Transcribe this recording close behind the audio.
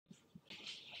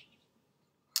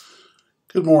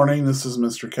Good morning, this is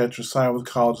Mr. Ketchersai with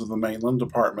College of the Mainland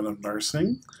Department of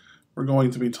Nursing. We're going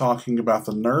to be talking about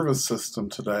the nervous system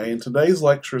today, and today's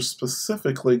lecture is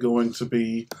specifically going to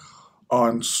be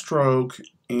on stroke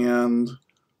and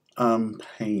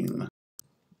pain.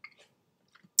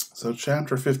 So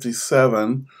chapter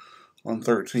 57 on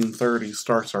 1330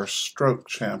 starts our stroke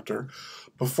chapter.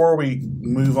 Before we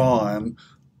move on,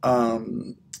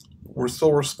 we're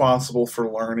still responsible for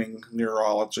learning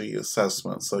neurology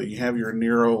assessment. So you have your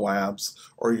neuro labs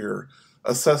or your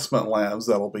assessment labs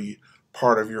that'll be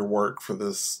part of your work for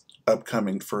this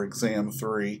upcoming for exam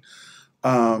 3.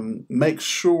 Make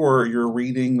sure you're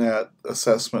reading that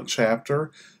assessment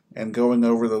chapter and going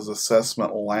over those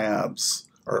assessment labs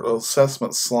or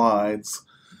assessment slides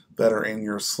that are in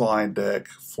your slide deck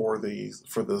for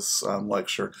this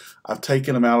lecture. I've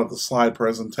taken them out of the slide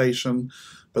presentation,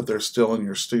 but they're still in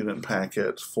your student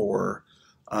packet for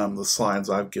the slides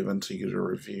I've given to you to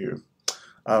review.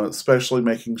 Especially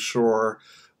making sure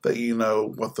that you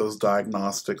know what those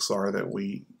diagnostics are that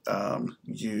we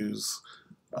use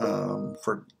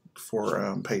for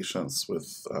patients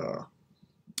with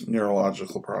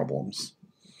neurological problems.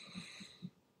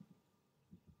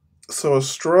 So a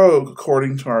stroke,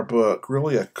 according to our book,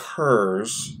 really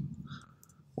occurs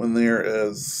when there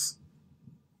is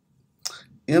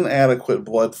inadequate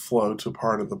blood flow to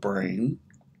part of the brain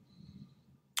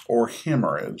or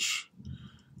hemorrhage,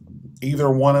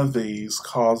 either one of these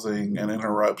causing an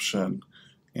interruption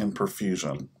in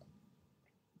perfusion,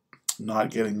 not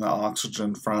getting the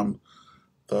oxygen from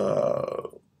the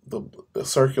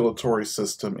circulatory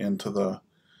system into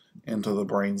the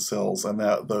brain cells, and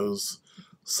that those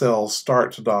cells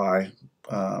start to die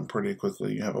pretty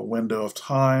quickly. You have a window of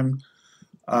time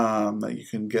that you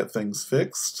can get things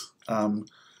fixed.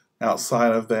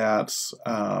 Outside of that,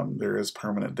 there is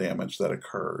permanent damage that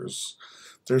occurs.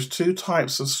 There's two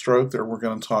types of stroke that we're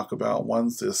going to talk about.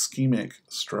 One's the ischemic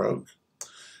stroke,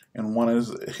 and one is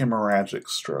hemorrhagic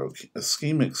stroke.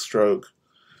 Ischemic stroke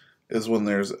is when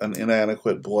there's an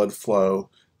inadequate blood flow,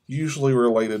 usually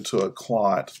related to a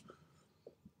clot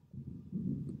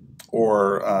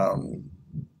or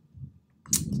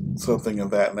something of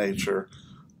that nature,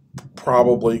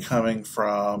 probably coming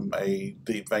from a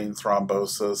deep vein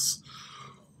thrombosis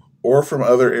or from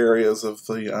other areas of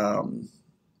the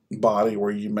body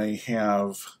where you may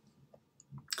have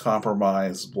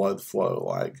compromised blood flow,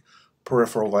 like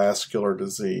peripheral vascular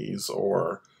disease,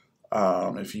 or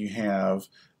if you have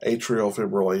atrial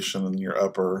fibrillation in your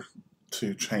upper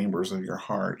two chambers of your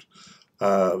heart,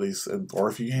 or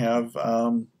if you have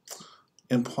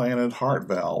implanted heart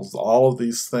valves. All of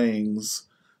these things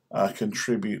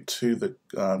contribute to the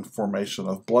formation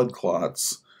of blood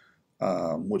clots,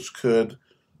 which could,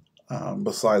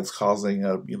 besides causing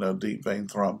a deep vein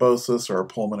thrombosis or a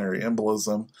pulmonary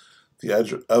embolism,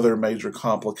 the other major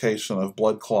complication of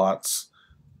blood clots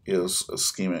is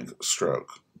ischemic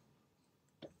stroke.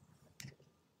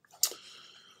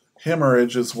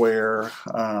 Hemorrhage is where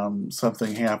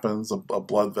something happens, a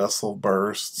blood vessel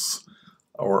bursts,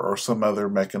 or some other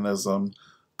mechanism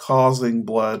causing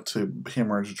blood to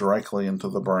hemorrhage directly into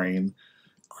the brain,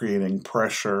 creating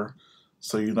pressure.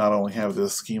 So you not only have the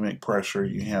ischemic pressure,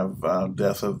 you have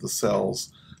death of the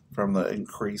cells from the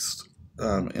increased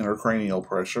intracranial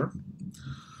pressure.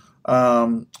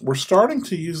 We're starting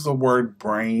to use the word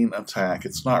brain attack.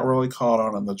 It's not really caught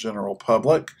on in the general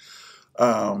public,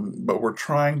 but we're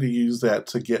trying to use that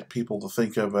to get people to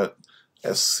think of it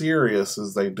as serious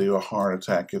as they do a heart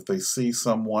attack. If they see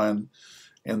someone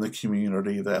in the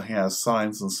community that has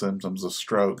signs and symptoms of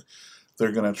stroke,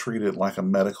 they're going to treat it like a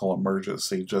medical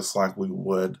emergency, just like we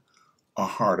would a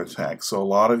heart attack. So a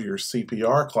lot of your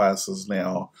CPR classes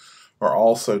now are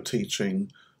also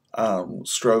teaching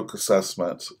stroke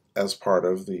assessment as part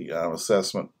of the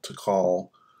assessment to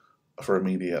call for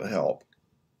immediate help.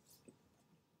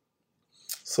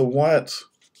 So what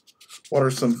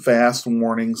are some fast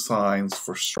warning signs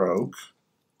for stroke?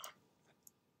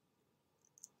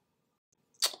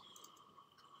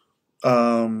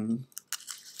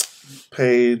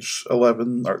 Page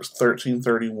 11 or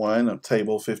 1331 of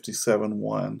table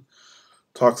 57-1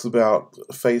 talks about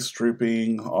face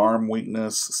drooping, arm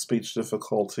weakness, speech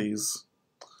difficulties.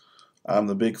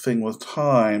 The big thing with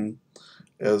time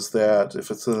is that if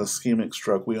it's an ischemic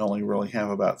stroke, we only really have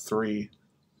about 3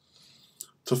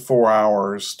 to 4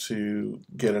 hours to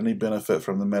get any benefit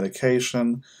from the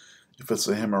medication. If it's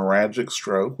a hemorrhagic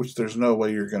stroke, which there's no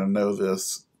way you're going to know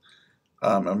this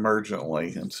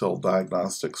emergently until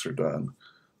diagnostics are done.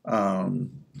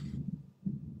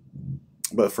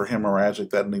 But for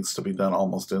hemorrhagic, that needs to be done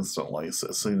almost instantly. So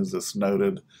as soon as it's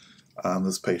noted,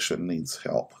 this patient needs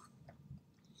help.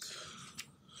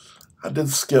 I did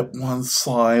skip one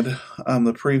slide.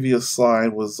 The previous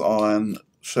slide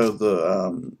showed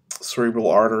the cerebral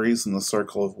arteries and the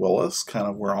circle of Willis, kind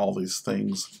of where all these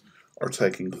things are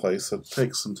taking place. It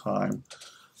takes some time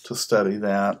to study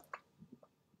that.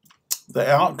 The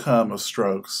outcome of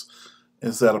strokes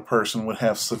is that a person would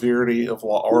have severity of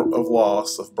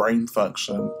loss of brain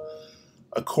function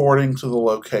according to the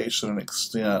location and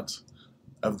extent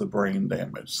of the brain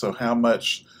damage. So how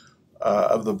much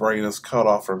of the brain is cut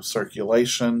off from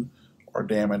circulation or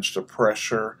damage to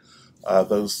pressure.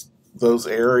 Those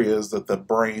areas that the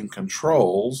brain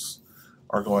controls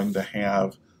are going to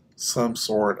have some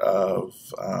sort of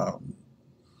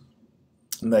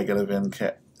negative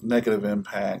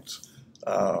impact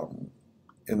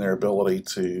in their ability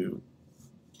to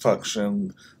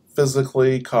function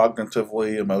physically,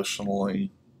 cognitively,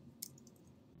 emotionally.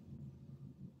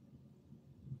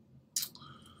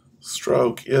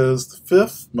 Stroke is the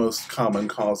fifth most common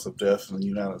cause of death in the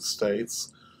United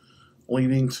States,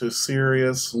 leading to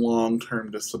serious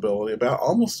long-term disability. About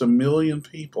almost 1 million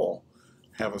people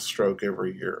have a stroke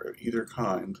every year of either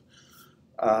kind.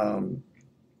 And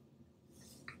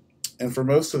for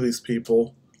most of these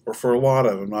people, or for a lot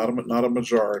of them, not a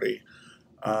majority,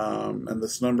 and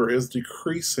this number is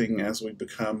decreasing as we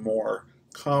become more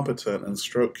competent in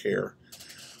stroke care.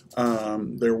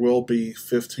 There will be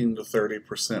 15 to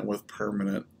 30% with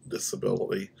permanent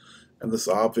disability, and this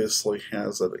obviously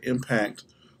has an impact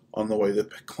on the way the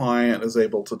client is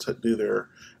able to do their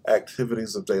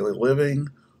activities of daily living,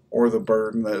 or the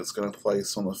burden that it's going to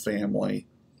place on the family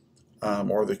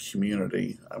or the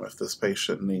community if this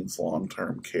patient needs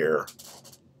long-term care.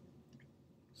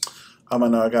 I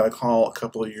know I got a call a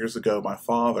couple of years ago. My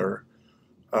father,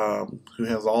 who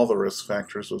has all the risk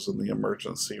factors, was in the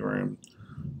emergency room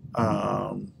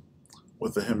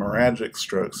with a hemorrhagic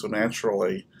stroke. So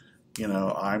naturally,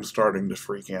 I'm starting to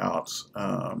freak out.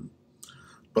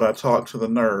 But I talked to the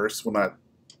nurse. When I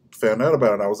found out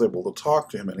about it, I was able to talk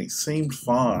to him, and he seemed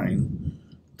fine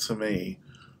to me.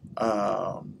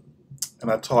 And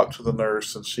I talked to the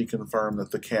nurse, and she confirmed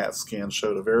that the CAT scan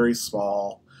showed a very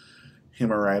small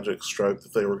hemorrhagic stroke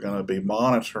that they were going to be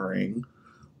monitoring,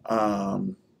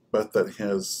 but that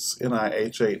his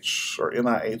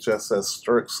NIHSS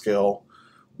stroke scale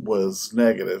was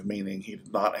negative, meaning he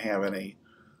did not have any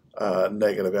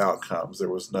negative outcomes. There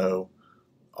was no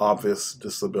obvious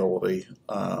disability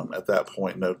at that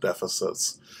point, no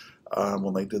deficits.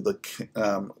 When they did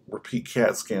the repeat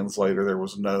CAT scans later, there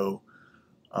was no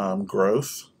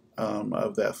growth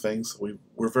of that thing. So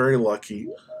we're very lucky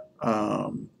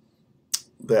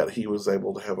that he was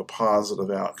able to have a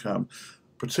positive outcome,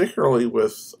 particularly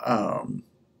with the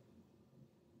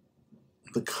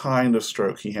kind of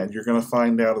stroke he had. You're going to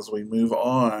find out as we move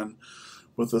on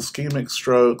with ischemic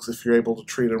strokes, if you're able to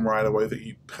treat them right away, that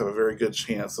you have a very good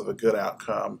chance of a good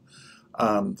outcome.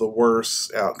 The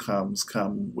worst outcomes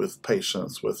come with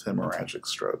patients with hemorrhagic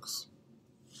strokes.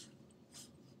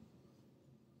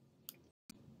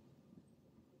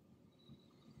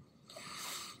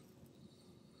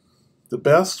 The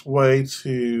best way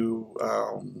to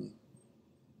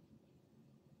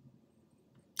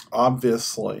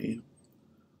obviously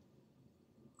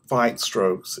fight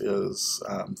strokes is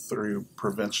through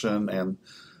prevention and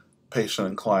patient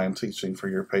and client teaching for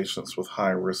your patients with high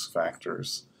risk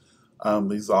factors.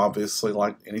 These obviously,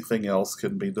 like anything else,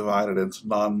 can be divided into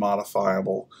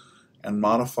non-modifiable and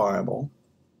modifiable.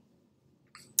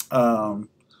 The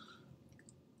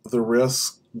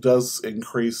risk does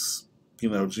increase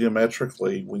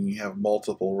geometrically when you have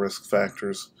multiple risk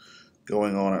factors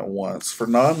going on at once. For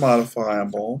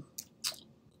non-modifiable,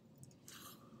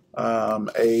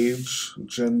 age,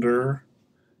 gender,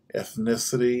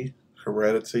 ethnicity,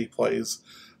 heredity plays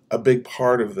a big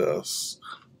part of this.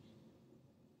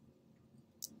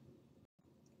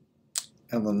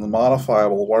 And then the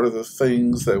modifiable, what are the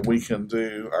things that we can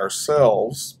do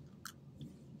ourselves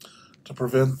to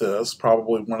prevent this?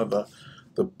 Probably one of the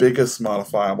biggest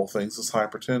modifiable things is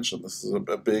hypertension. This is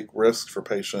a big risk for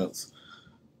patients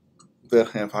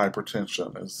that have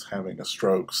hypertension, is having a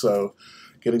stroke. So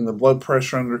getting the blood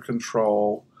pressure under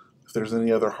control, if there's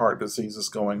any other heart diseases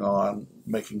going on,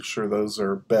 making sure those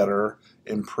are better,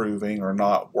 improving, or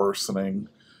not worsening.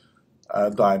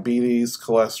 Diabetes,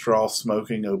 cholesterol,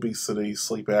 smoking, obesity,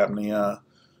 sleep apnea,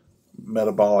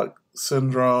 metabolic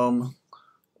syndrome,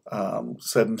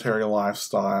 sedentary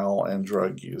lifestyle, and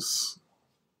drug use.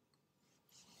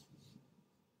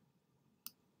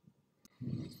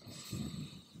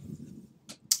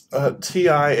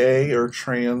 TIA, or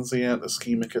transient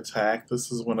ischemic attack,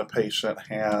 this is when a patient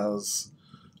has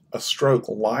a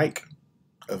stroke-like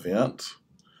event,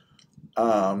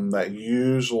 that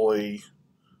usually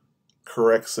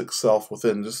corrects itself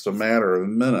within just a matter of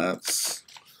minutes.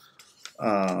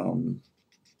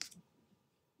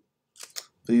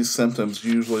 These symptoms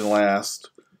usually last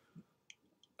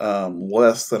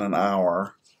less than an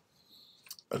hour.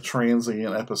 A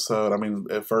transient episode, I mean,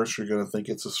 at first you're going to think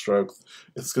it's a stroke.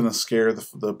 It's going to scare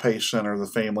the patient or the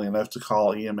family enough to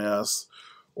call EMS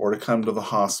or to come to the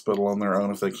hospital on their own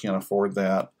if they can't afford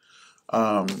that.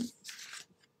 But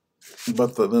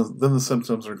then the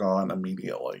symptoms are gone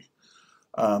immediately.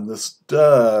 This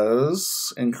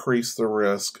does increase the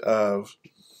risk of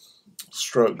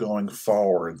stroke going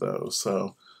forward, though.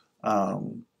 So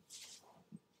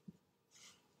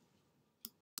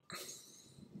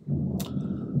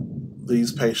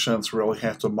these patients really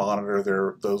have to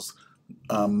monitor those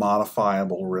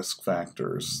modifiable risk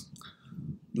factors.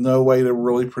 No way to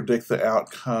really predict the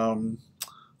outcome.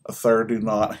 A third do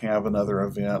not have another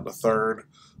event. A third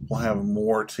will have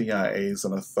more TIAs,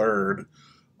 and a third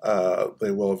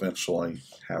they will eventually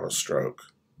have a stroke.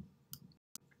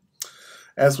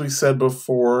 As we said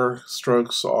before,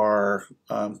 strokes are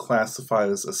classified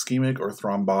as ischemic or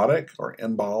thrombotic or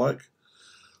embolic,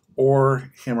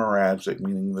 or hemorrhagic,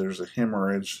 meaning there's a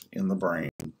hemorrhage in the brain.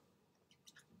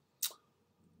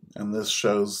 And this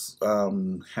shows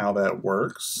how that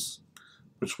works,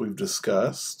 which we've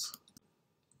discussed.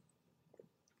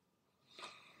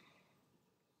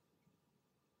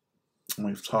 And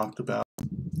we've talked about.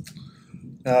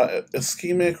 Now,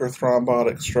 ischemic or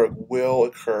thrombotic stroke will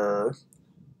occur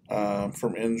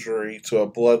from injury to a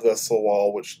blood vessel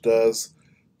wall, which does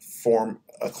form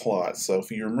a clot. So if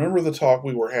you remember the talk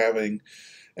we were having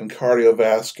in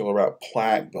cardiovascular about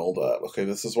plaque buildup, okay,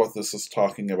 this is what this is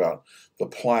talking about. The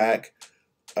plaque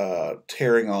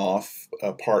tearing off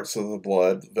parts of the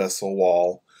blood vessel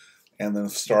wall and then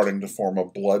starting to form a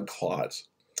blood clot.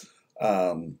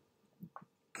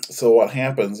 So what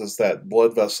happens is that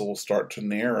blood vessel will start to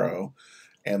narrow,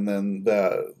 and then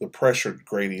the pressure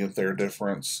gradient there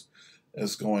difference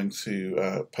is going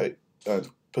to put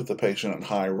the patient at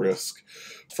high risk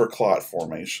for clot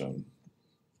formation.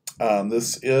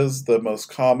 This is the most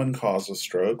common cause of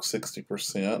stroke,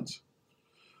 60%,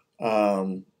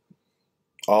 often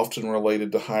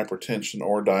related to hypertension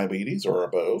or diabetes or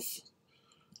both,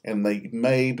 and they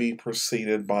may be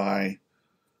preceded by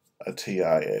a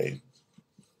TIA.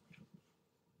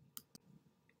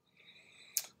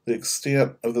 The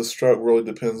extent of the stroke really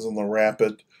depends on the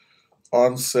rapid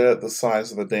onset, the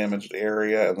size of the damaged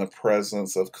area, and the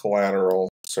presence of collateral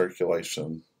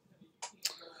circulation.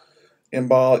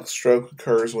 Embolic stroke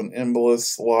occurs when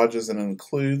embolus lodges and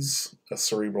includes a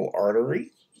cerebral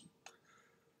artery,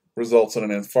 results in an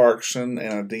infarction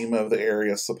and edema of the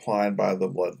area supplied by the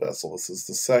blood vessel. This is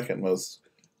the second most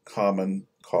common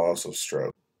cause of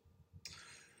stroke.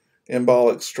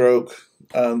 Embolic stroke,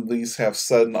 these have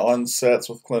sudden onsets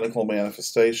with clinical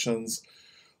manifestations.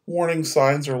 Warning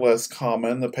signs are less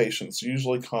common. The patient's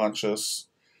usually conscious,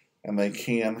 and they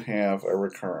can have a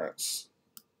recurrence.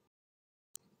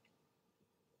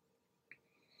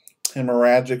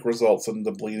 Hemorrhagic results in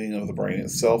the bleeding of the brain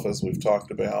itself, as we've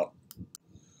talked about,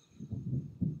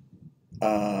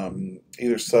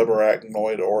 either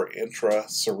subarachnoid or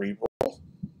intracerebral.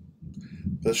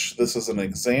 This is an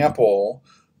example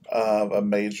of a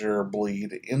major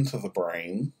bleed into the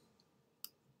brain.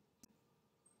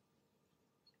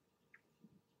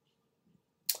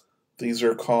 These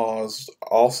are caused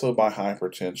also by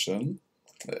hypertension.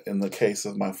 In the case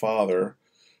of my father,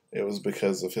 it was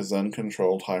because of his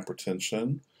uncontrolled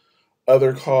hypertension.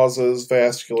 Other causes: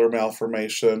 vascular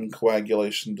malformation,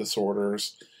 coagulation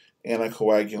disorders,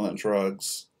 anticoagulant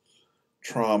drugs,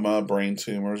 trauma, brain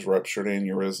tumors, ruptured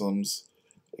aneurysms,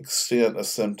 extent of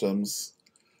symptoms.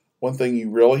 One thing you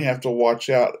really have to watch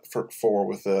out for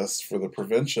with this, for the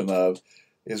prevention of,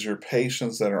 is your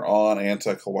patients that are on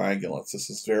anticoagulants.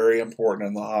 This is very important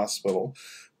in the hospital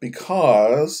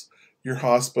because your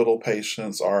hospital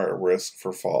patients are at risk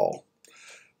for fall.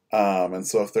 And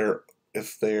so if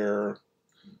they're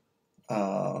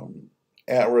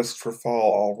at risk for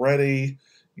fall already,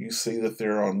 you see that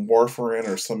they're on warfarin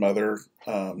or some other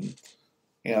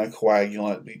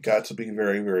anticoagulant, you've got to be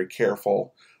very, very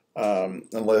careful.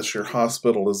 Unless your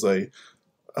hospital is an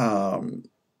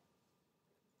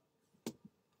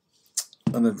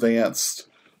advanced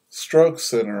stroke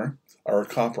center or a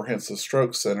comprehensive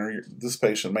stroke center, this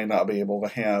patient may not be able to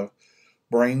have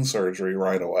brain surgery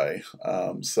right away.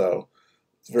 So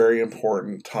it's very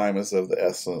important. Time is of the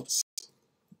essence.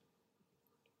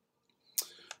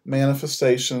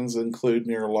 Manifestations include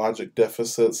neurologic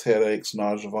deficits, headaches,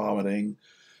 nausea, vomiting,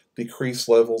 decreased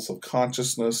levels of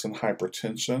consciousness, and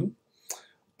hypertension.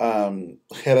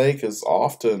 Headache is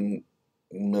often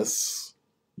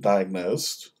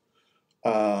misdiagnosed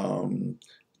um,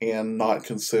 and not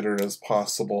considered as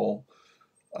possible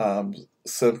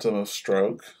symptom of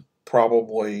stroke.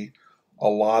 Probably a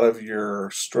lot of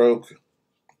your stroke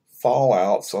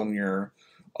fallouts on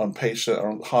patient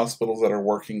or hospitals that are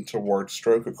working towards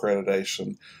stroke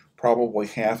accreditation, probably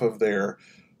half of their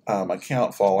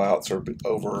account fallouts are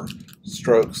over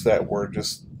strokes that were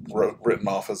just written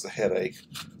off as a headache,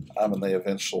 and they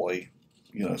eventually,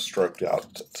 stroked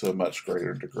out to a much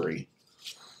greater degree.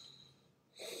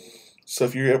 So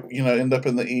if you end up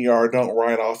in the ER, don't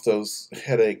write off those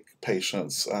headache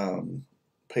patients.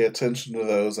 Pay attention to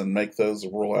those and make those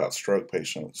rule out stroke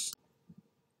patients.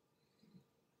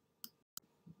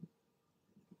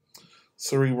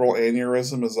 Cerebral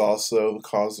aneurysm is also the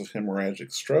cause of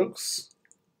hemorrhagic strokes.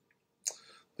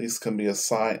 These can be a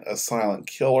silent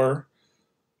killer.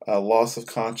 Loss of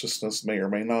consciousness may or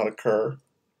may not occur.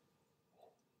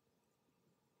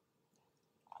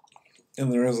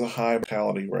 And there is a high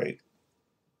mortality rate.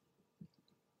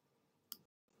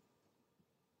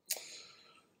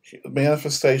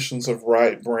 Manifestations of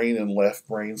right brain and left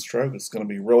brain stroke. It's going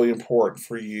to be really important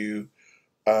for you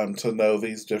to know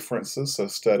these differences, so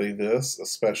study this,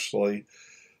 especially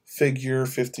figure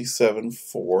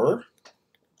 57.4,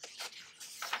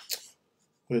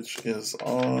 which is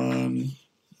on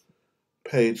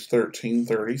page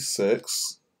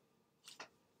 1336.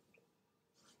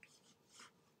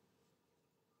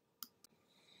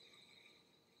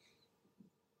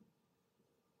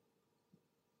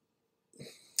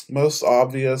 Most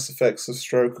obvious effects of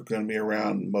stroke are going to be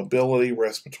around mobility,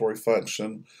 respiratory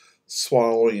function,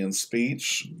 swallowing and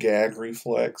speech, gag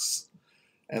reflex,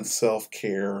 and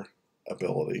self-care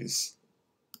abilities.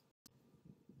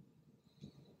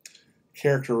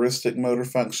 Characteristic motor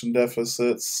function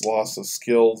deficits, loss of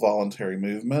skilled voluntary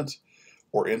movement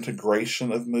or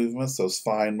integration of movements, those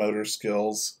fine motor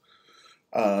skills,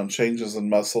 changes in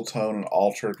muscle tone, and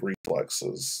altered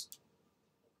reflexes.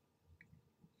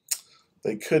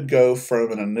 They could go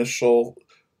from an initial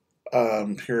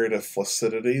period of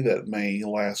flaccidity that may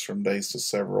last from days to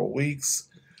several weeks,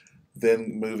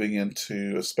 then moving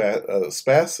into a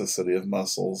spasticity of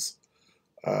muscles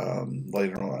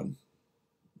later on.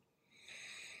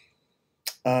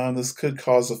 This could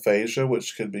cause aphasia,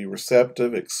 which could be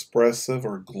receptive, expressive,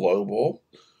 or global.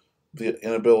 The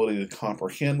inability to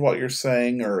comprehend what you're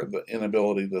saying, or the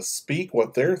inability to speak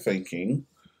what they're thinking,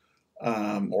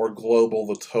 or global,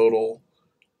 the total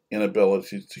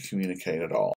inability to communicate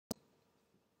at all.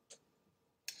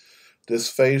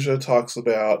 Dysphagia talks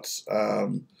about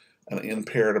an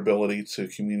impaired ability to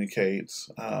communicate.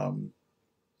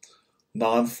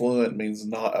 Non-fluent means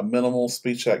not a minimal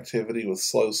speech activity with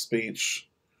slow speech.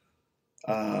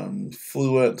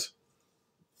 Fluent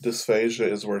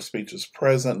dysphagia is where speech is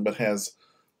present but has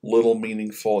little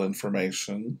meaningful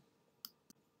information.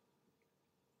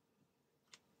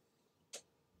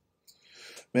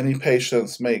 Many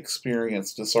patients may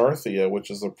experience dysarthria,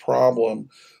 which is a problem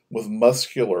with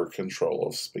muscular control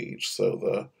of speech. So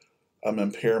the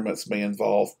impairments may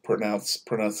involve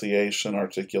pronunciation,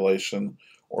 articulation,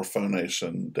 or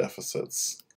phonation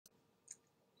deficits.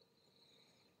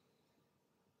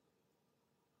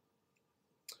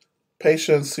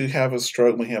 Patients who have a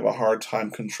stroke may have a hard time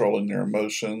controlling their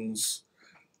emotions.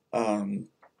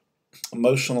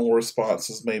 Emotional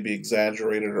responses may be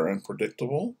exaggerated or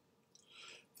unpredictable.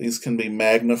 These can be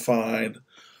magnified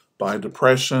by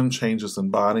depression, changes in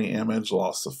body image,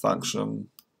 loss of function.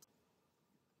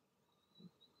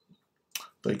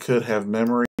 They could have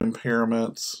memory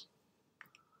impairments,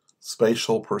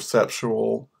 spatial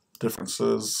perceptual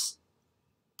differences.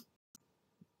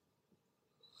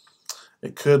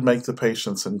 It could make the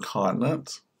patients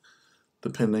incontinent,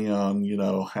 depending on,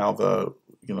 how the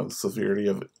severity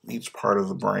of each part of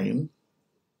the brain.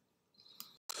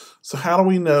 So how do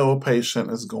we know a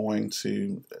patient has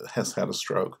had a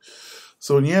stroke?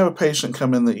 So when you have a patient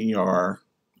come in the ER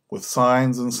with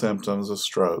signs and symptoms of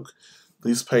stroke,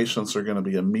 these patients are going to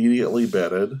be immediately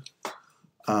bedded.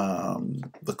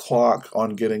 The clock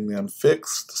on getting them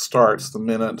fixed starts the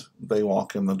minute they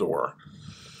walk in the door.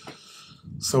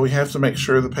 So we have to make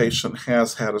sure the patient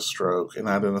has had a stroke and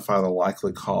identify the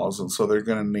likely cause. And so they're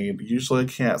going to need usually a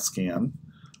CAT scan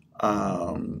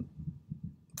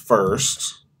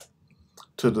first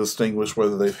to distinguish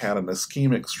whether they've had an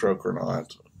ischemic stroke or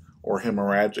not, or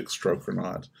hemorrhagic stroke or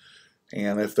not.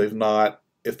 And if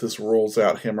this rules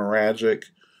out hemorrhagic,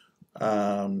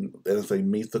 and if they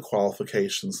meet the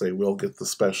qualifications, they will get the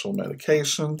special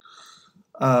medication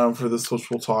for this,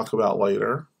 which we'll talk about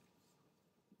later.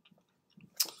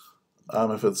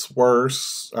 If it's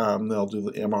worse, they'll do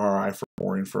the MRI for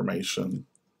more information.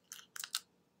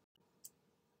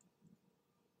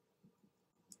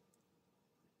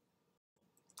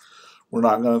 We're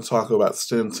not going to talk about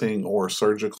stenting or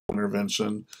surgical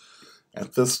intervention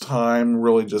at this time,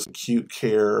 really just acute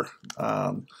care,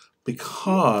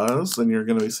 because, and you're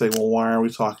going to be saying, well, why are we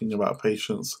talking about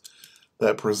patients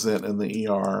that present in the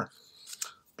ER?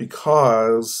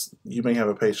 Because you may have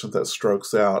a patient that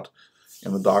strokes out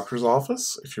in the doctor's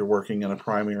office if you're working in a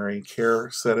primary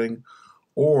care setting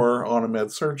or on a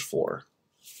med-surg floor.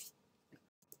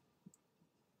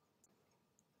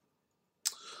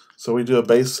 So we do a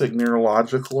basic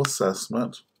neurological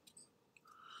assessment,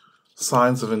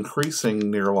 signs of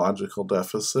increasing neurological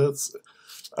deficits,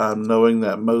 knowing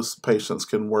that most patients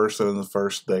can worsen in the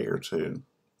first day or two.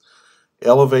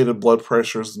 Elevated blood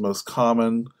pressure is the most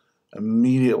common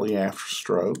immediately after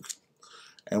stroke,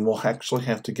 and we'll actually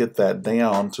have to get that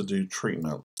down to do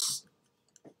treatments.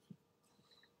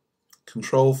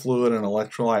 Control fluid and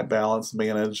electrolyte balance,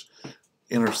 manage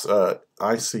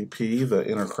ICP, the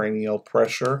intracranial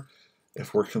pressure,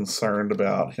 if we're concerned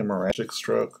about hemorrhagic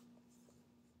stroke.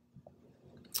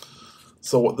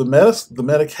 So the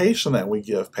medication that we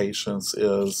give patients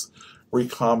is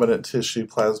recombinant tissue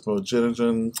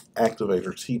plasminogen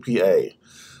activator, TPA.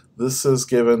 This is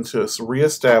given to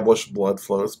reestablish blood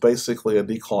flow. It's basically a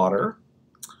declotter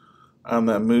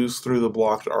that moves through the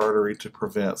blocked artery to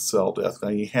prevent cell death. Now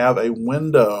you have a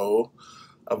window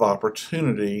of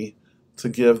opportunity to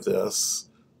give this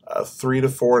 3 to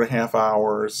 4.5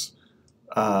 hours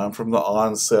from the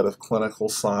onset of clinical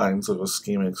signs of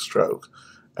ischemic stroke.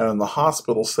 And in the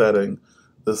hospital setting,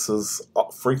 this is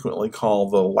frequently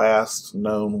called the last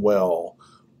known well,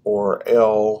 or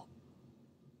LKW.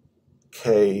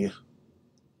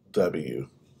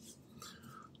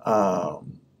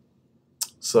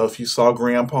 So if you saw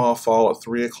Grandpa fall at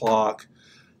 3 o'clock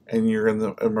and you're in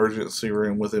the emergency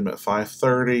room with him at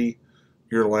 5:30,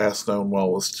 your last known well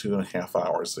was 2.5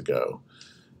 hours ago.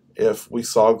 If we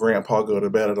saw Grandpa go to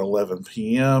bed at 11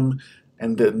 p.m.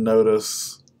 and didn't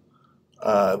notice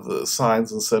the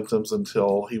signs and symptoms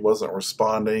until he wasn't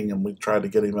responding, and we tried to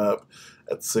get him up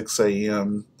at 6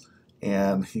 a.m.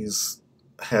 and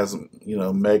has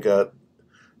mega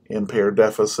impaired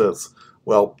deficits,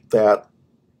 well, that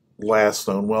last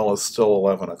known well is still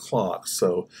 11 o'clock,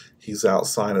 so he's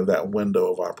outside of that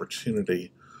window of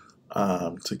opportunity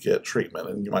to get treatment.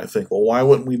 And you might think, well, why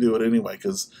wouldn't we do it anyway?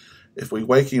 Because if we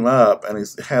wake him up and he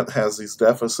has these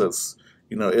deficits,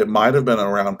 it might have been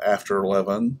around after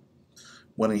 11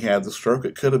 when he had the stroke.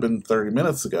 It could have been 30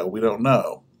 minutes ago. We don't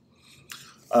know.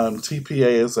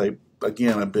 TPA is,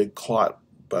 again, a big clot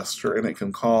buster, and it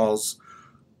can cause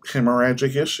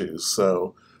hemorrhagic issues.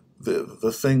 So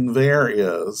the thing there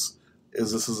is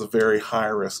this is a very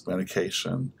high-risk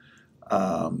medication.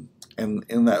 And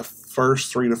in that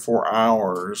first 3 to 4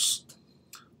 hours,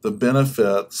 the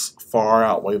benefits far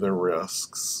outweigh the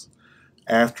risks.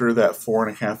 After that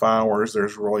 4.5 hours,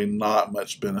 there's really not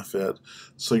much benefit,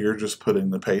 so you're just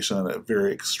putting the patient at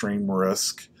very extreme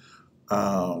risk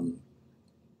for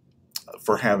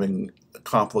having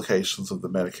complications of the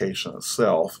medication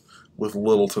itself, with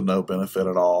little to no benefit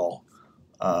at all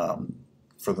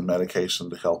for the medication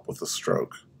to help with the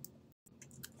stroke.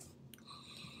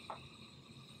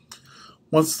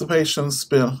 Once the patient's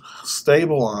been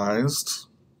stabilized,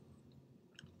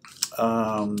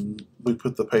 we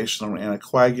put the patient on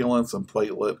anticoagulants and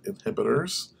platelet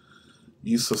inhibitors.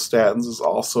 Use of statins is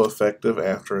also effective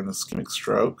after an ischemic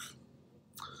stroke.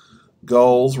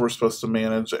 Goals, we're supposed to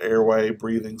manage airway,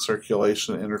 breathing,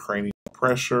 circulation, intracranial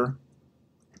pressure.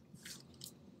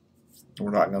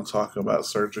 We're not going to talk about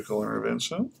surgical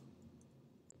intervention.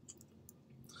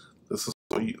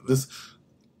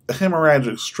 A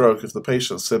hemorrhagic stroke, if the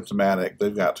patient's symptomatic,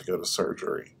 they've got to go to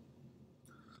surgery.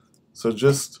 So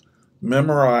just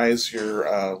memorize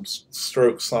your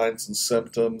stroke signs and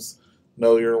symptoms,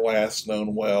 know your last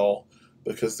known well,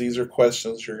 because these are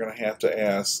questions you're going to have to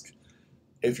ask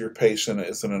if your patient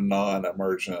is in a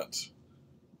non-emergent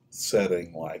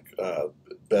setting, like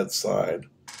bedside.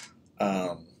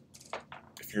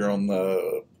 If you're on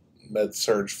the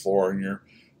med-surg floor and your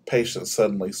patient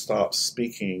suddenly stops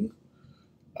speaking,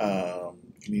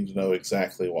 you need to know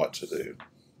exactly what to do.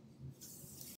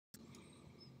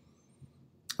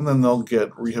 And then they'll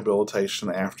get rehabilitation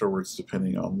afterwards,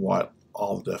 depending on what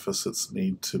all the deficits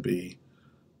need to be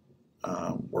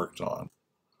worked on.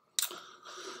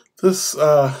 This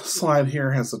slide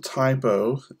here has a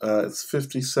typo. It's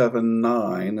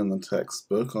 57.9 in the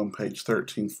textbook on page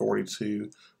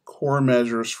 1342. Core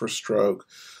measures for stroke.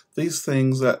 These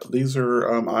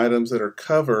are items that are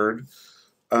covered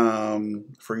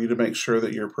for you to make sure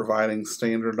that you're providing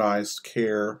standardized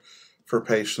care for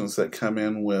patients that come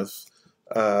in with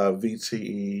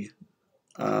VTE,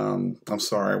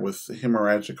 with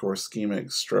hemorrhagic or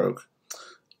ischemic stroke.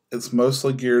 It's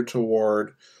mostly geared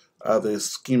toward the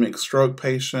ischemic stroke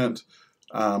patient,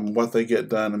 what they get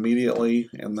done immediately,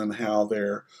 and then how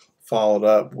they're followed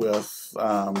up with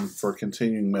for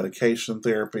continuing medication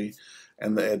therapy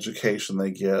and the education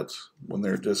they get when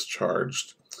they're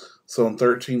discharged. So in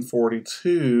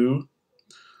 1342,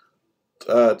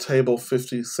 table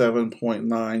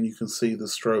 57.9, you can see the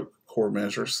stroke core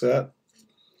measure set.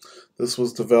 This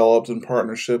was developed in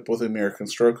partnership with the American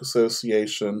Stroke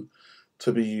Association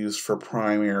to be used for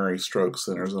primary stroke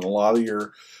centers. And a lot of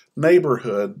your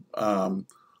neighborhood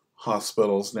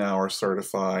hospitals now are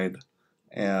certified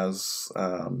as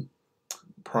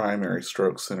primary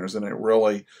stroke centers. And it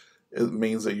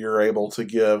means that you're able to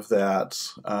give that,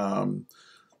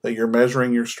 that you're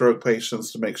measuring your stroke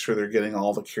patients to make sure they're getting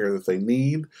all the care that they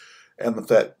need, and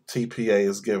that TPA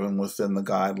is given within the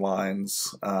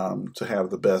guidelines to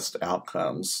have the best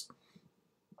outcomes.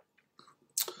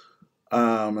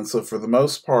 And so for the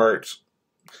most part,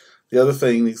 the other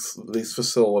thing these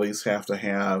facilities have to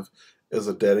have is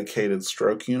a dedicated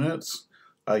stroke unit.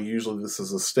 Usually this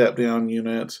is a step-down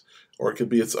unit, or it could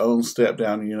be its own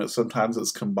step-down unit. Sometimes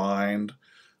it's combined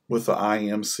with the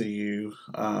IMCU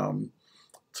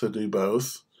to do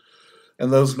both.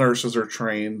 And those nurses are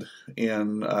trained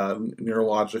in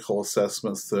neurological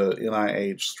assessments, the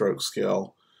NIH stroke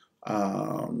scale,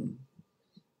 to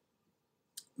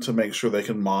make sure they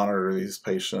can monitor these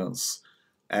patients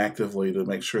actively to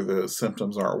make sure the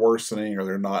symptoms aren't worsening or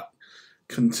they're not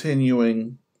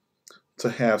continuing to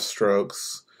have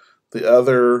strokes. The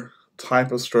other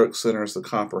type of stroke center is the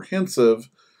comprehensive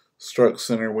stroke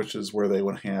center, which is where they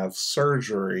would have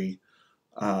surgery.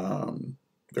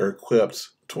 They're equipped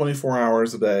 24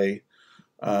 hours a day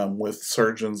with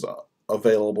surgeons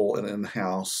available and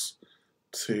in-house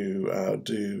to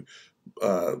do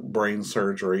brain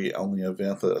surgery on the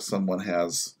event that someone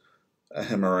has a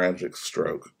hemorrhagic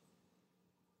stroke.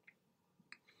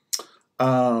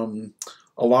 A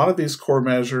lot of these core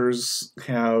measures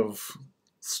have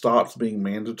stopped being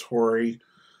mandatory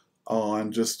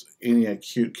on just any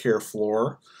acute care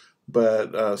floor,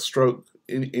 but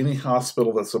any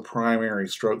hospital that's a primary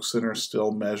stroke center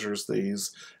still measures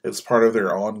these. It's part of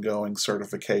their ongoing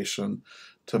certification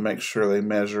to make sure they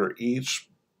measure each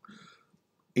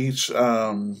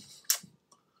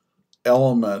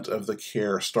element of the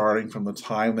care, starting from the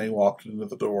time they walked into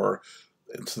the door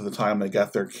to the time they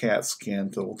got their CAT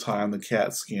scan, till the time the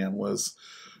CAT scan was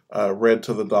read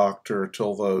to the doctor,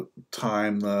 till the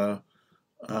time the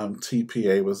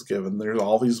TPA was given. There's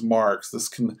all these marks. This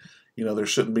can, there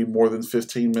shouldn't be more than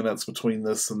 15 minutes between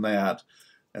this and that,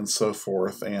 and so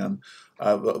forth. And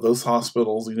those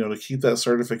hospitals, to keep that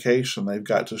certification, they've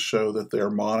got to show that they're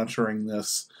monitoring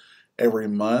this every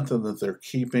month and that they're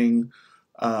keeping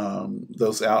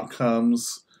those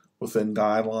outcomes within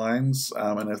guidelines.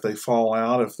 And if they fall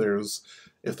out, if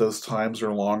those times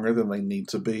are longer than they need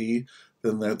to be,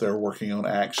 then they're working on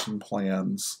action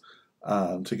plans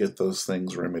to get those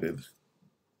things remedied.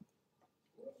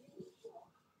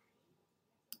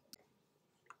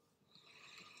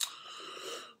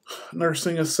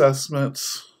 Nursing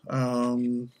assessments.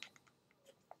 Let's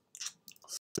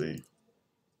see.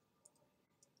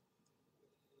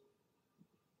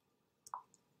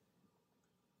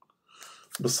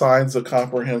 Besides a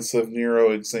comprehensive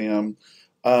neuro exam,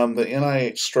 the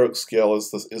NIH stroke scale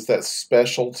is that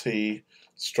specialty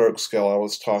stroke scale I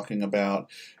was talking about.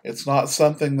 It's not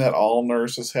something that all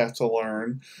nurses have to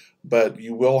learn, but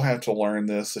you will have to learn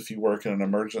this if you work in an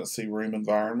emergency room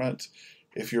environment,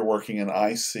 if you're working in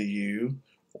ICU,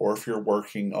 or if you're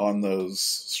working on those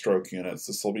stroke units.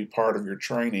 This will be part of your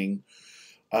training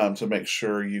to make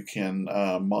sure you can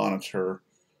monitor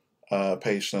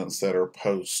patients that are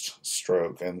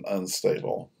post-stroke and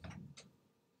unstable.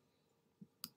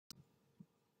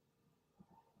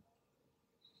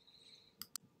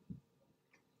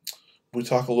 We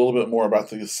talk a little bit more about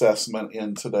the assessment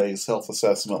in today's health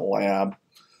assessment lab.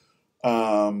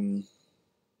 Let me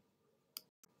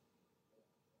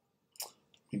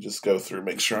just go through,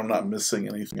 make sure I'm not missing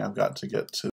anything. I've got to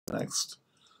get to the next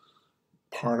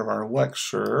part of our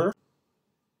lecture.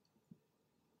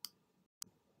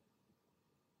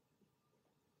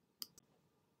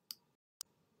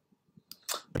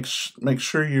 Make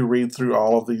sure you read through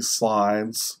all of these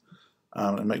slides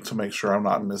and make sure I'm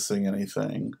not missing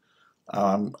anything.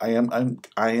 I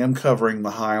am covering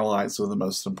the highlights of the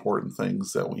most important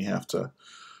things that we have to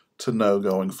know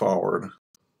going forward.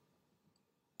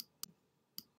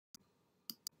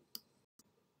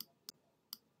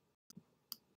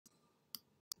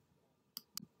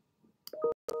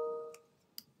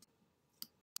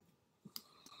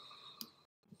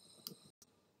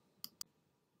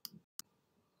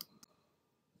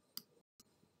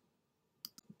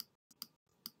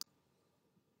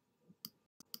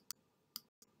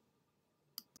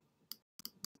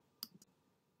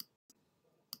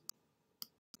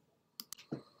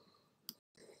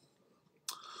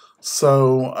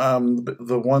 So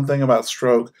the one thing about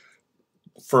stroke,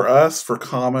 for us, for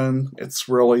common, it's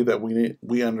really that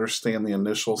we understand the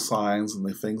initial signs and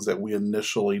the things that we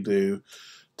initially do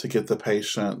to get the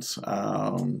patient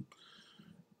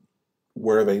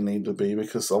where they need to be,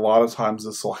 because a lot of times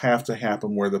this will have to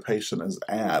happen where the patient is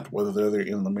at, whether they're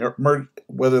in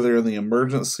the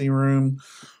emergency room,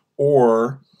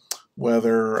 or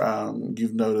whether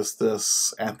you've noticed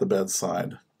this at the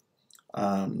bedside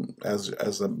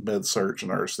as a med-surg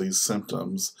nurse, these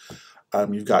symptoms.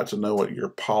 You've got to know what your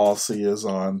policy is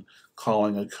on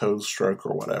calling a code stroke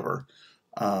or whatever.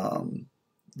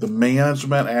 The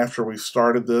management after we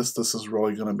started this is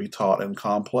really going to be taught in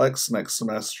complex next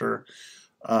semester,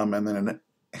 and then in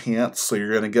enhanced, so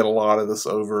you're going to get a lot of this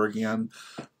over again,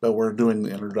 but we're doing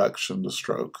the introduction to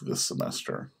stroke this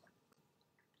semester.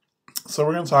 So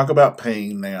we're going to talk about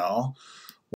pain now.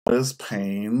 What is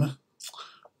pain?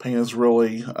 Pain is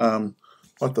really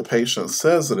what the patient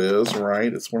says it is,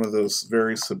 right? It's one of those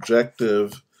very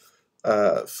subjective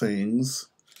things.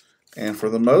 And for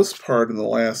the most part, in the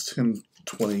last 10,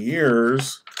 20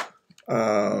 years,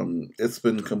 it's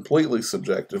been completely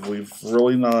subjective. We've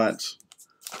really not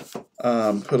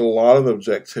put a lot of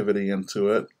objectivity into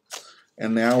it.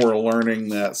 And now we're learning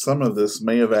that some of this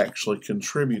may have actually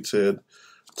contributed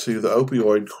to the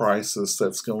opioid crisis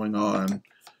that's going on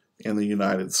in the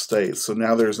United States. So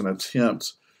now there's an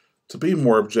attempt to be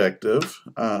more objective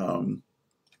and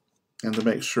to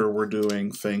make sure we're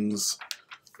doing things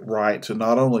right to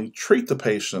not only treat the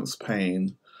patient's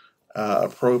pain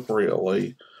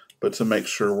appropriately, but to make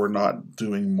sure we're not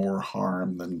doing more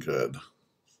harm than good.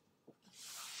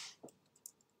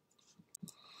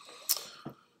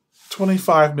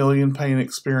 25 million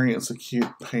experience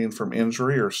acute pain from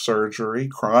injury or surgery.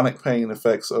 Chronic pain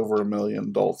affects over 1 million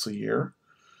adults a year.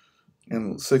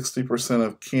 And 60%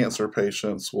 of cancer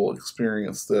patients will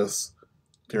experience this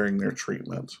during their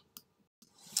treatment.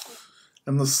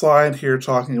 And the slide here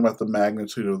talking about the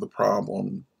magnitude of the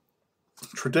problem.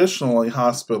 Traditionally,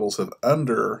 hospitals have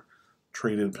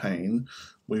under-treated pain.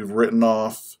 We've written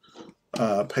off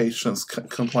patients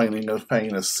complaining of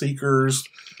pain as seekers,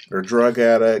 they're drug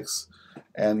addicts,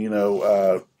 and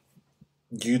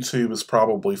YouTube is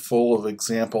probably full of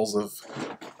examples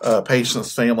of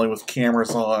patients' family with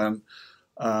cameras on,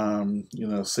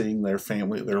 seeing their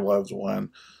family, their loved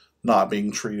one, not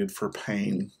being treated for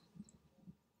pain.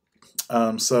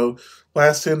 So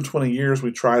last 10, 20 years,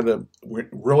 we tried to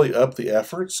really up the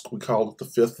efforts. We called it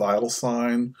the fifth vital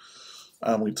sign.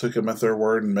 We took them at their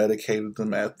word and medicated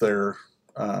them at their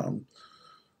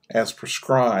as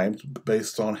prescribed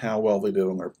based on how well they did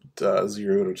on their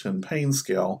 0 to 10 pain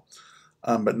scale.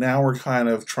 But now we're kind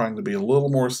of trying to be a little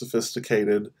more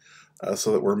sophisticated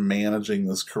so that we're managing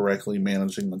this correctly,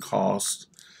 managing the cost,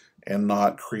 and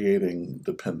not creating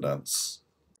dependence.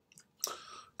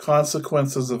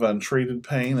 Consequences of untreated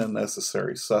pain and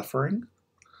unnecessary suffering.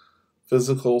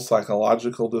 Physical,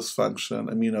 psychological dysfunction,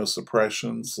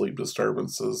 immunosuppression, sleep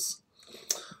disturbances.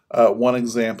 One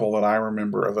example that I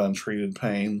remember of untreated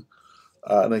pain,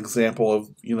 an example of,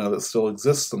 that still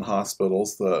exists in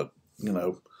hospitals,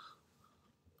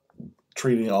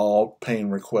 treating all pain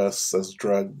requests as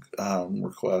drug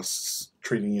requests,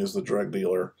 treating you as the drug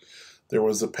dealer. There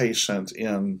was a patient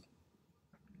in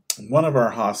one of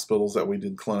our hospitals that we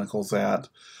did clinicals at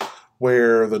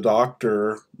where the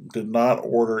doctor did not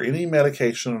order any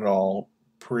medication at all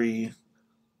pre-wound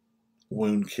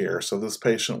care. So this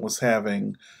patient was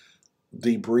having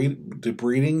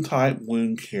debriding type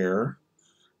wound care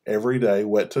every day,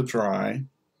 wet to dry,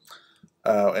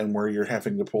 and where you're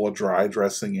having to pull a dry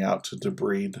dressing out to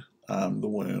debride the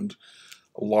wound.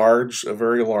 A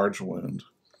very large wound.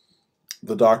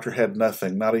 The doctor had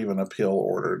nothing, not even a pill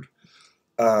ordered.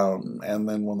 And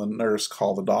then when the nurse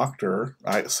called the doctor,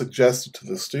 I suggested to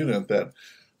the student that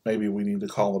maybe we need to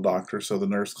call the doctor. So the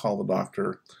nurse called the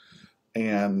doctor,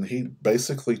 and he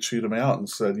basically chewed him out and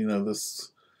said,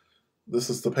 this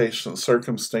is the patient's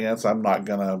circumstance. I'm not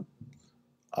going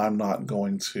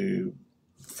to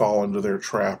fall into their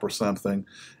trap or something.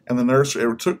 And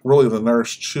it took really the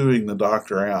nurse chewing the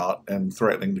doctor out and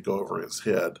threatening to go over his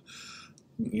head.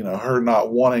 Her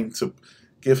not wanting to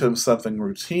give him something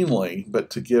routinely, but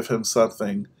to give him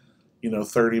something,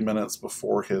 30 minutes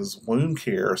before his wound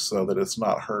care so that it's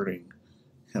not hurting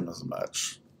him as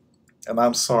much. And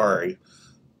I'm sorry,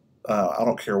 I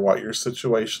don't care what your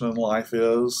situation in life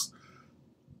is,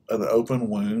 an open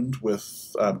wound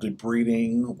with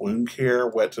debriding wound care,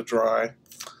 wet to dry,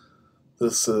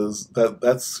 that's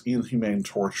inhumane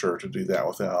torture to do that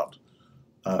without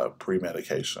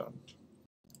pre-medication.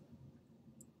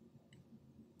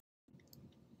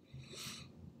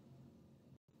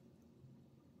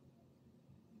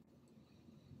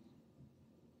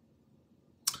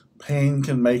 Pain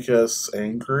can make us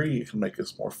angry. It can make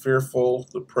us more fearful,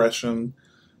 depression,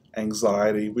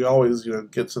 anxiety. We always,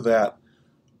 get to that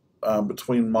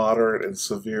between moderate and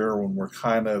severe when we're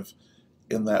kind of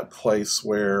in that place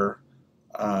where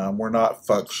we're not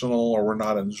functional or we're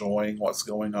not enjoying what's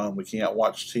going on. We can't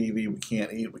watch TV, we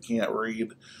can't eat, we can't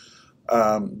read.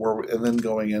 And then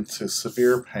going into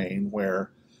severe pain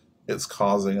where it's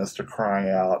causing us to cry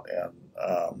out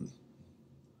and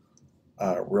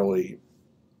really,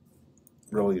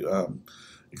 really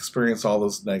experience all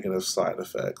those negative side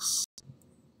effects.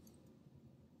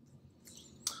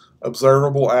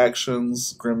 Observable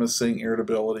actions, grimacing,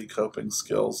 irritability, coping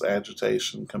skills,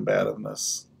 agitation,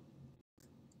 combativeness.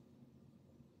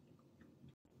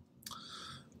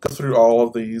 Go through all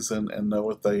of these and know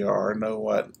what they are, know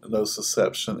what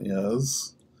nociception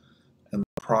is, and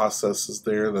the processes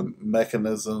there, the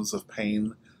mechanisms of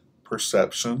pain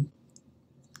perception.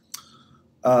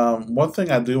 One thing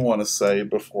I do want to say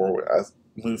before I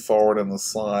move forward in the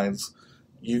slides,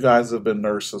 you guys have been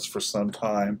nurses for some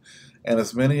time, and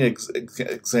as many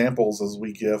examples as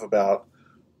we give about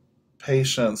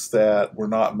patients that were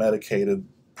not medicated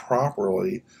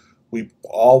properly, we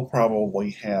all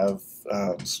probably have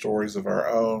stories of our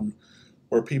own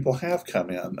where people have come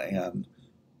in and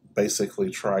basically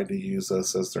tried to use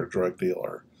us as their drug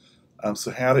dealer.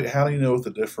 So how do you know what the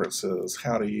difference is?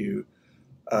 How do you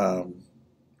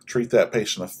treat that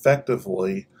patient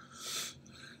effectively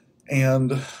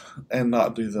and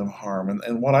not do them harm?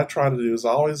 And what I try to do is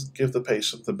always give the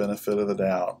patient the benefit of the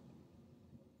doubt.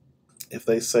 If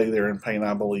they say they're in pain,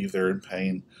 I believe they're in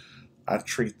pain. I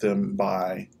treat them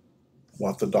by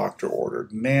what the doctor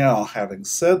ordered. Now, having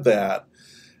said that,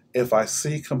 if I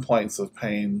see complaints of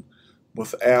pain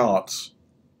without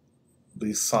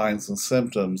these signs and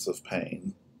symptoms of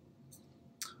pain,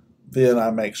 then I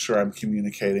make sure I'm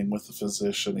communicating with the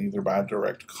physician either by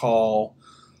direct call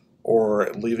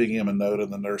or leaving him a note in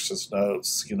the nurse's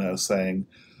notes, saying,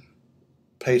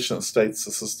 patient states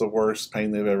this is the worst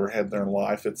pain they've ever had in their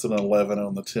life. It's an 11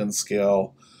 on the 10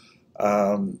 scale.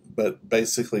 But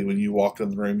basically, when you walked in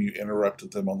the room, you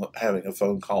interrupted them on having a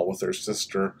phone call with their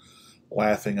sister,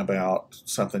 laughing about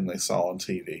something they saw on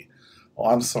TV.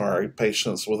 Well, I'm sorry,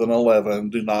 patients with an 11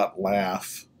 do not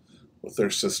laugh with their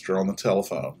sister on the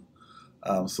telephone.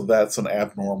 So that's an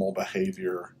abnormal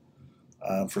behavior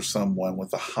for someone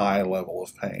with a high level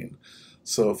of pain.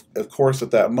 So, of course,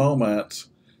 at that moment,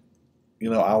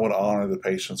 I would honor the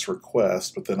patient's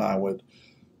request, but then I would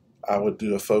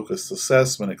do a focused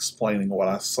assessment explaining what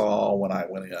I saw when I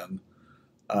went in,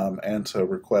 and to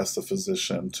request the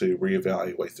physician to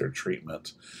reevaluate their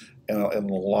treatment. And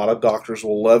a lot of doctors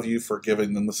will love you for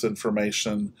giving them this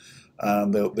information.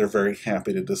 They're very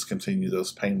happy to discontinue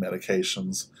those pain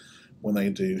medications when they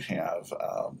do have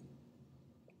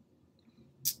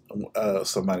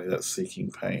somebody that's seeking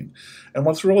pain. And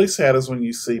what's really sad is when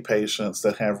you see patients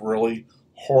that have really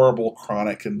horrible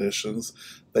chronic conditions.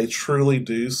 They truly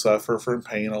do suffer from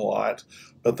pain a lot,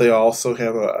 but they also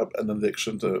have an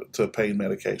addiction to pain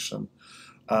medication.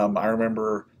 I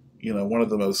remember, one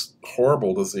of the most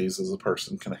horrible diseases a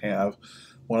person can have,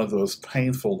 one of the most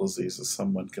painful diseases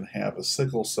someone can have is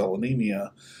sickle cell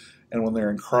anemia. And when they're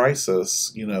in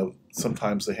crisis,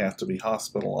 sometimes they have to be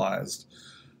hospitalized.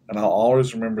 And I'll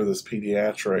always remember this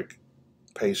pediatric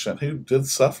patient who did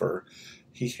suffer.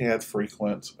 He had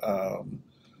frequent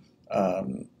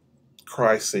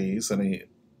crises, and he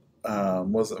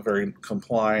wasn't very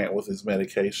compliant with his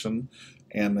medication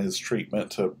and his treatment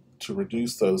to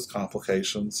reduce those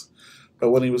complications. But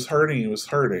when he was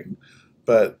hurting.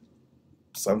 But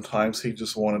sometimes he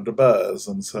just wanted to buzz,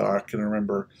 and so I can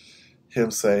remember him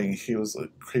saying he was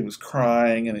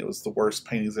crying, and it was the worst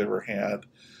pain he's ever had,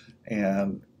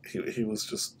 and he was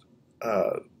just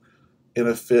in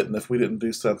a fit, and if we didn't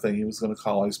do something, he was going to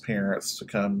call his parents to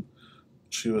come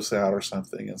chew us out or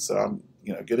something. And so I'm,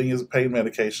 getting his pain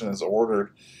medication as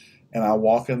ordered, and I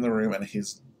walk in the room, and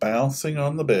he's bouncing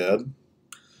on the bed.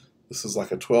 This is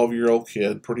like a 12-year-old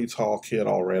kid, pretty tall kid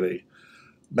already,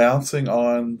 bouncing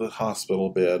on the hospital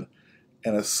bed.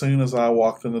 And as soon as I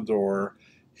walked in the door,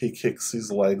 he kicks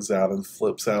his legs out and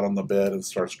flips out on the bed and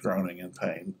starts groaning in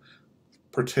pain,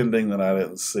 pretending that I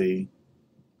didn't see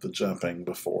the jumping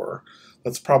before.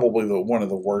 That's probably one of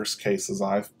the worst cases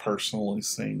I've personally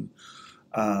seen.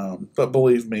 But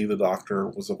believe me, the doctor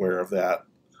was aware of that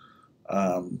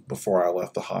before I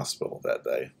left the hospital that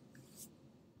day.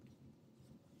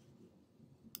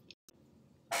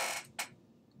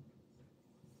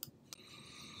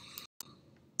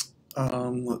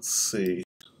 Let's see.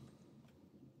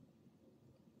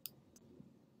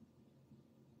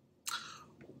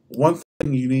 One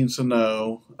thing you need to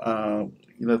know,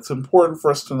 it's important for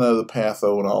us to know the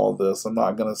patho and all of this. I'm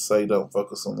not going to say don't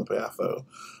focus on the patho.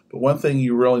 But one thing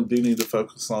you really do need to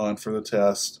focus on for the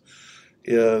test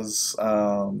is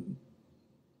how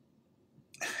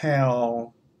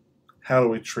can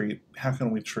we treat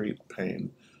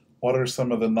pain? What are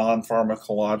some of the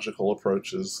non-pharmacological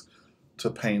approaches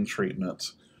to pain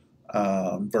treatment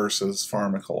versus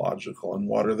pharmacological? And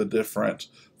what are the different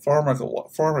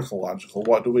pharmacological?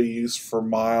 What do we use for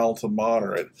mild to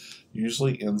moderate?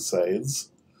 Usually NSAIDs.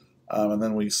 And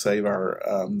then we save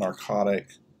our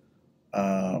narcotic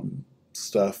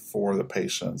stuff for the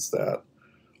patients that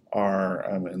are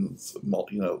in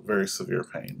very severe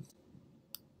pain.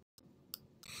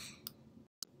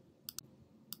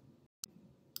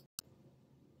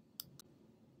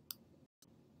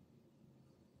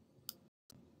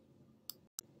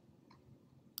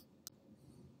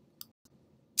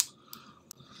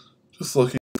 Just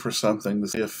looking for something to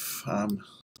see if I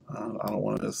don't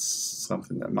want to miss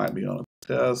something that might be on a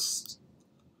test.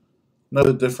 Know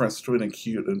the difference between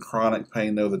acute and chronic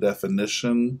pain. Know the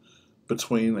definition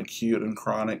between acute and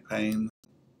chronic pain.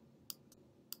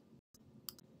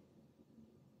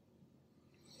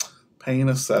 Pain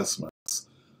assessments.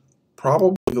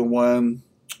 Probably the one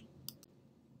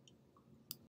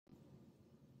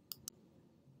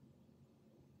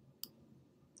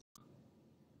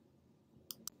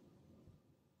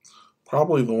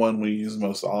we use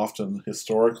most often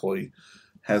historically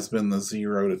has been the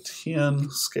 0 to 10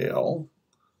 scale.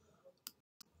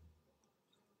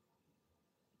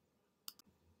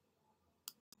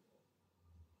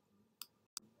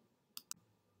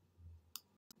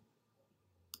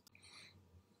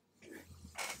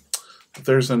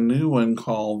 There's a new one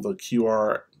called the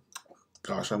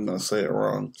I'm going to say it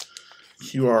wrong,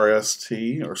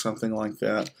 QRST or something like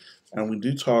that. And we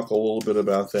do talk a little bit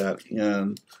about that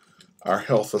in our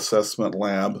health assessment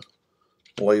lab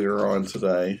later on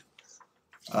today.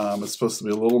 It's supposed to be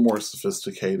a little more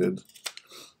sophisticated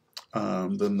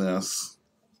than this.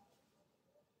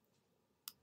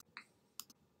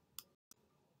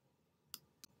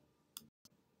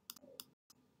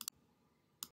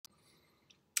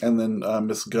 And then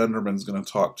Miss Gunderman's going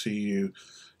to talk to you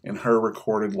in her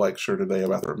recorded lecture today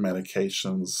about the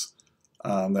medications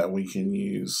that we can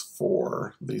use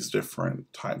for these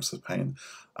different types of pain.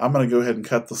 I'm going to go ahead and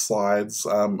cut the slides.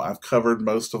 I've covered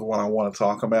most of what I want to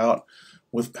talk about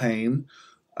with pain.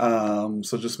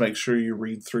 So just make sure you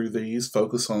read through these,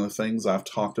 focus on the things I've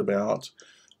talked about,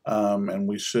 and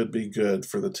we should be good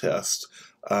for the test.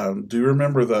 Do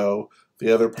remember, though,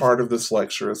 the other part of this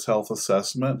lecture is health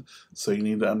assessment, so you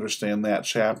need to understand that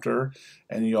chapter,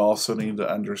 and you also need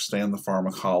to understand the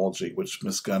pharmacology, which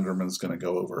Ms. Gunderman is going to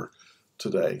go over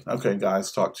today. Okay,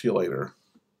 guys, talk to you later.